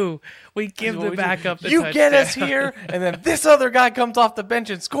do. We give the backup the touchdown. You get us here, and then this other guy comes off the bench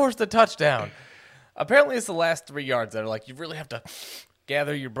and scores the touchdown. Apparently, it's the last 3 yards that are like you really have to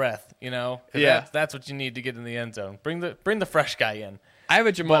gather your breath. Yeah, that's what you need to get in the end zone. Bring the fresh guy in. I have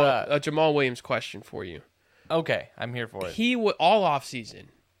a Jamal Williams question for you. Okay, I'm here for it. All offseason,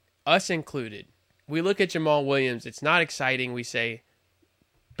 us included, we look at Jamal Williams. It's not exciting. We say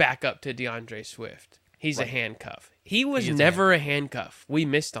back up to DeAndre Swift. He's a handcuff. He was never a handcuff. We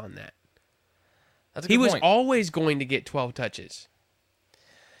missed on that. That's a good point. Was always going to get 12 touches.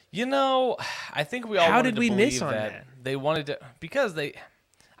 I think we all How wanted did we to miss believe on that they wanted to because they.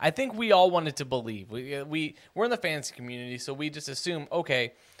 I think we all wanted to believe. We're in the fantasy community, so we just assume,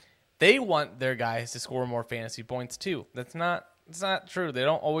 okay, they want their guys to score more fantasy points too. It's not true. They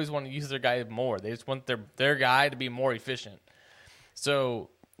don't always want to use their guy more. They just want their guy to be more efficient.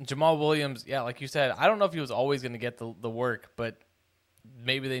 So Jamal Williams, yeah, like you said, I don't know if he was always going to get the work, but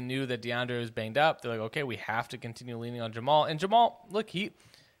maybe they knew that DeAndre was banged up. They're like, okay, we have to continue leaning on Jamal. And Jamal, look,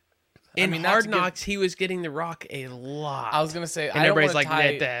 Hard Knocks, he was getting the rock a lot. I was going to say, and everybody's like,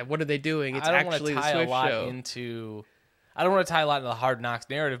 what are they doing? It's actually the Swift show. I don't want to tie a lot into the Hard Knocks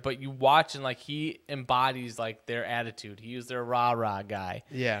narrative, but you watch and he embodies their attitude. He was their rah-rah guy.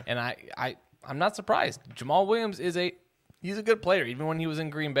 Yeah. And I'm not surprised. Jamal Williams he's a good player, even when he was in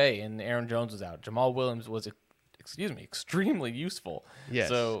Green Bay and Aaron Jones was out. Jamal Williams was, extremely useful. Yes.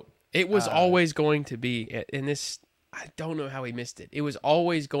 So it was always going to be, in this, I don't know how he missed it. It was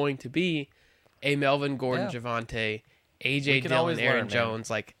always going to be a Melvin Gordon, Javonte, A.J. Dillon, Aaron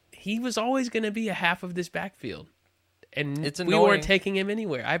Jones. He was always going to be a half of this backfield. And we weren't taking him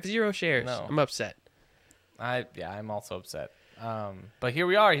anywhere. I have 0 shares. No. I'm upset. I'm also upset. But here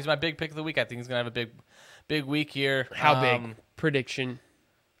we are. He's my big pick of the week. I think he's going to have a big week here. How big? Prediction.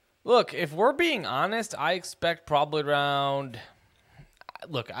 Look, if we're being honest, I expect probably around...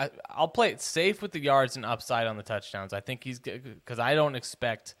 Look, I'll play it safe with the yards and upside on the touchdowns. I think because I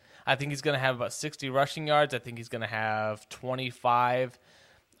think he's going to have about 60 rushing yards. I think he's going to have 25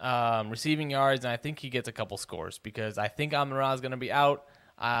 receiving yards, and I think he gets a couple scores because I think Amon-Ra is going to be out.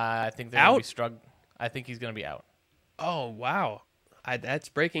 I think they're going to be struggling. I think he's going to be out. Oh, wow. That's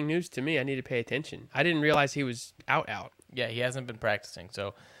breaking news to me. I need to pay attention. I didn't realize he was out. Yeah, he hasn't been practicing.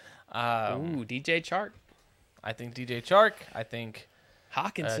 So, DJ Chark. I think DJ Chark. I think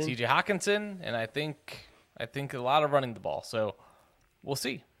Hawkinson. TJ Hawkinson, and I think a lot of running the ball. So we'll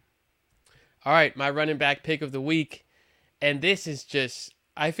see. All right, my running back pick of the week, and this is just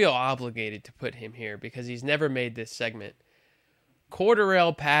I feel obligated to put him here because he's never made this segment.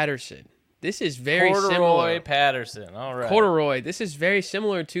 Cordarrelle Patterson. This is very similar. Corduroy Patterson. All right. Corduroy. This is very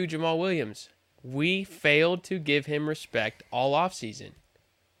similar to Jamal Williams. We failed to give him respect all offseason.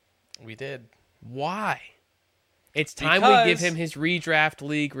 We did. Why? It's time we give him his redraft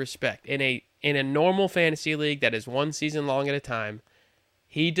league respect. In a normal fantasy league that is one season long at a time,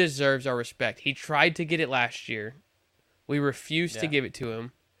 he deserves our respect. He tried to get it last year. We refused to give it to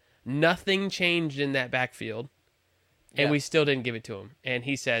him. Nothing changed in that backfield, and we still didn't give it to him. And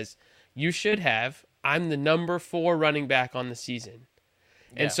he says, you should have. I'm the number 4 running back on the season.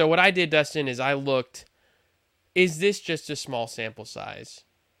 Yeah. And so what I did, Dustin, is I looked, is this just a small sample size?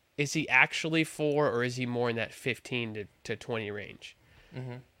 Is he actually 4, or is he more in that 15 to 20 range?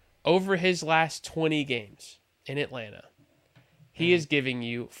 Mm-hmm. Over his last 20 games in Atlanta, he is giving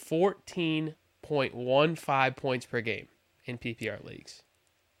you 14.15 points per game in PPR leagues.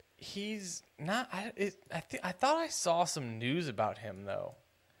 He's not. I thought I saw some news about him though.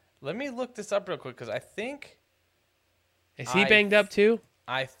 Let me look this up real quick because I think. Is he banged up too?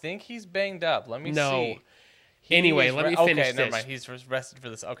 I think he's banged up. Let me No. see. Anyway, let me finish Okay, this. never mind. He's rested for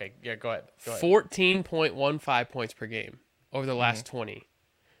this. Okay, yeah, go ahead. 14.15 points per game over the last 20.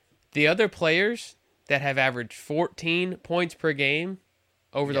 The other players that have averaged 14 points per game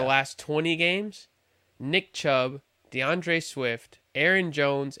over the last 20 games, Nick Chubb, DeAndre Swift, Aaron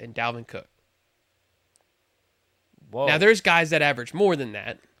Jones, and Dalvin Cook. Whoa. Now, there's guys that average more than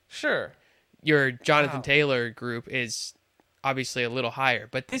that. Sure. Your Jonathan Taylor group is obviously a little higher,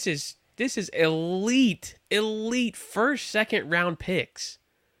 but this is elite first, second round picks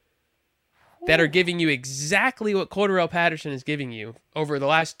that are giving you exactly what Cordarrelle Patterson is giving you over the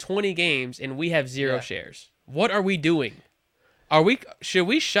last 20 games, and we have zero shares. What are we doing? Should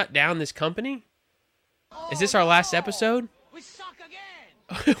we shut down this company? Is this our last episode? We suck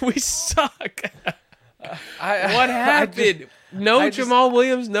again. We suck. What happened? Jamal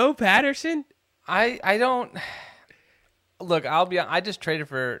Williams, no Patterson? I don't look. I'll be. I just traded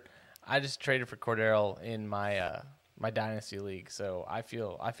for Cordero in my my dynasty league, so I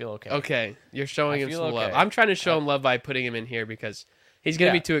feel okay. Okay, you're showing him some love. okay. I'm trying to show him love by putting him in here because he's going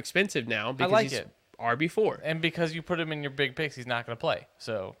to be too expensive now because like he's it. RB4. And because you put him in your big picks, he's not going to play.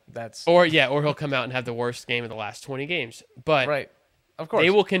 So that's Or he'll come out and have the worst game of the last 20 games. But right. Of course, they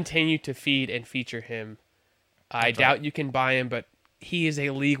will continue to feed and feature him. I doubt you can buy him, but he is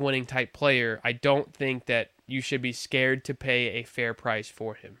a league-winning type player. I don't think that you should be scared to pay a fair price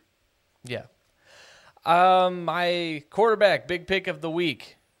for him. Yeah. My quarterback, big pick of the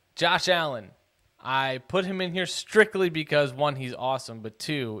week, Josh Allen. I put him in here strictly because, one, he's awesome, but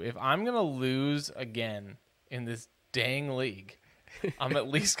two, if I'm going to lose again in this dang league, I'm at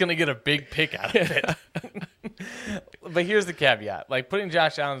least going to get a big pick out of it. But here's the caveat. Like, putting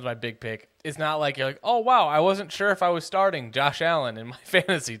Josh Allen as my big pick, it's not like you're like, oh, wow, I wasn't sure if I was starting Josh Allen in my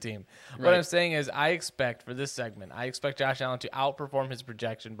fantasy team. Right. What I'm saying is I expect, for this segment, Josh Allen to outperform his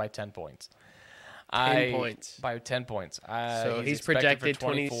projection by 10 points. 10 points. By 10 points. So he's projected for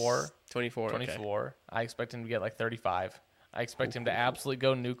 24. 24. Okay. I expect him to get like 35. I expect him to absolutely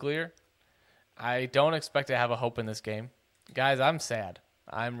go nuclear. I don't expect to have a hope in this game. Guys, I'm sad.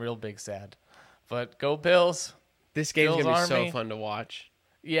 I'm real big sad. But go Bills. This game's going to be Army. so fun to watch.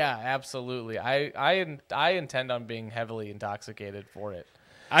 Yeah, absolutely. I intend on being heavily intoxicated for it.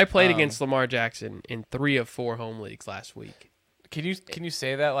 I played against Lamar Jackson in 3 of 4 home leagues last week. Can you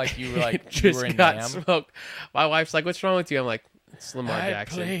say that like you were like just you were in got Nam? smoked. My wife's like, "What's wrong with you?" I'm like, "It's Lamar I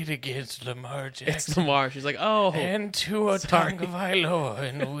Jackson." played against Lamar Jackson. It's Lamar. She's like, "Oh, And Tua Tagovailoa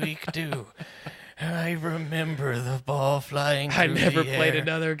in week 2. I remember the ball flying. I never played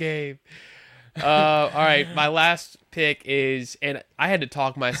another game." All right, my last pick is, and I had to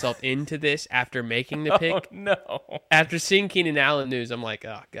talk myself into this after making the pick. Oh, no. After seeing Keenan Allen news, I'm like,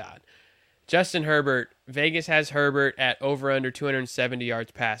 oh, God. Justin Herbert. Vegas has Herbert at over under 270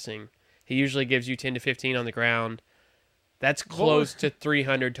 yards passing. He usually gives you 10 to 15 on the ground. That's close to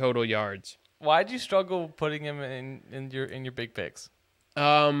 300 total yards. Why'd you struggle putting him in your big picks?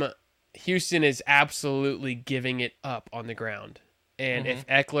 Houston is absolutely giving it up on the ground. And if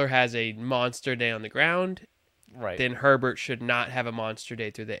Eckler has a monster day on the ground, right, then Herbert should not have a monster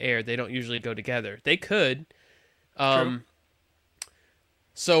day through the air. They don't usually go together. They could. True.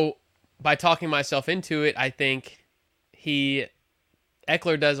 So by talking myself into it, I think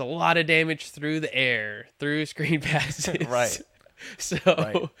Eckler does a lot of damage through the air, through screen passes. Right.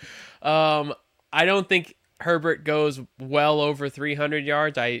 So I don't think Herbert goes well over 300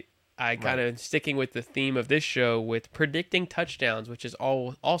 yards. I kind of sticking with the theme of this show with predicting touchdowns, which is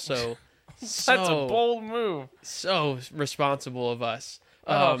also that's a bold move. So responsible of us.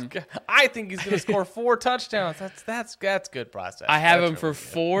 I think he's going to score 4 touchdowns. That's good process. I have him for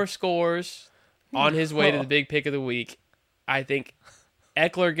 4 scores on his way to the big pick of the week. I think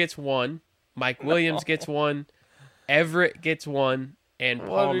Eckler gets 1, Mike Williams gets 1, Everett gets 1, and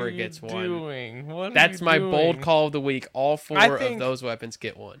Palmer gets 1. That's my bold call of the week. All 4 of those weapons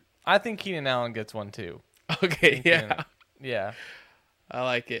get 1. I think Keenan Allen gets 1 too. Okay, yeah. Yeah. I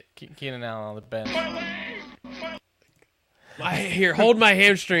like it. Keenan Allen on the bench. Here, hold my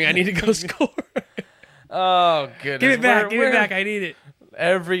hamstring. I need to go score. Oh, goodness. Give it back. Give it back. I need it.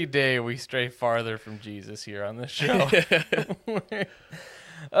 Every day we stray farther from Jesus here on this show.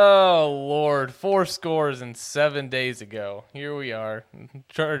 Oh, Lord. 4 scores in 7 days ago. Here we are.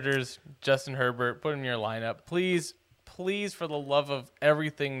 Chargers, Justin Herbert, put him in your lineup. Please, for the love of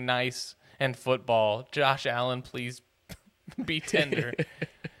everything nice and football, Josh Allen, please be tender.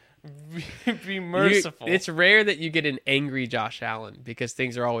 Be merciful. It's rare that you get an angry Josh Allen because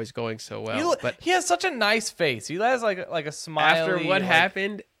things are always going so well. But he has such a nice face. He has like a smiley. After what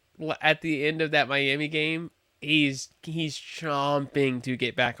happened at the end of that Miami game, He's chomping to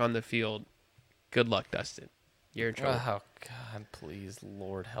get back on the field. Good luck, Dustin. You're in trouble. Oh, God, please,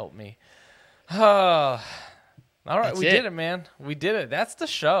 Lord, help me. All right, we did it, man. We did it. That's the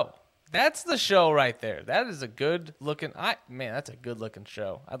show. That's the show right there. That is a good-looking that's a good-looking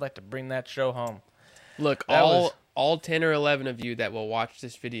show. I'd like to bring that show home. Look, all 10 or 11 of you that will watch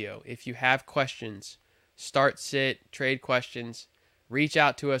this video, if you have questions, start, sit, trade questions, reach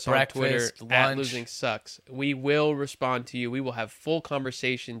out to us on Twitter at Losing Sucks. We will respond to you. We will have full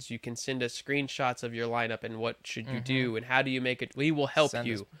conversations. You can send us screenshots of your lineup and what should you do and how do you make it. We will help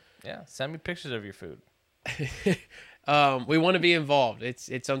you. Send me pictures of your food. We want to be involved. It's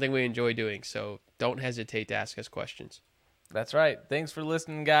something we enjoy doing, so don't hesitate to ask us questions. That's right. Thanks for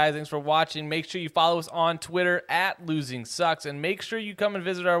listening, guys. Thanks for watching. Make sure you follow us on Twitter at Losing Sucks, and make sure you come and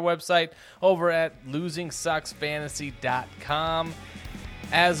visit our website over at losingsucksfantasy.com.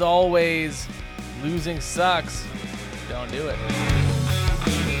 As always, losing sucks. Don't do it.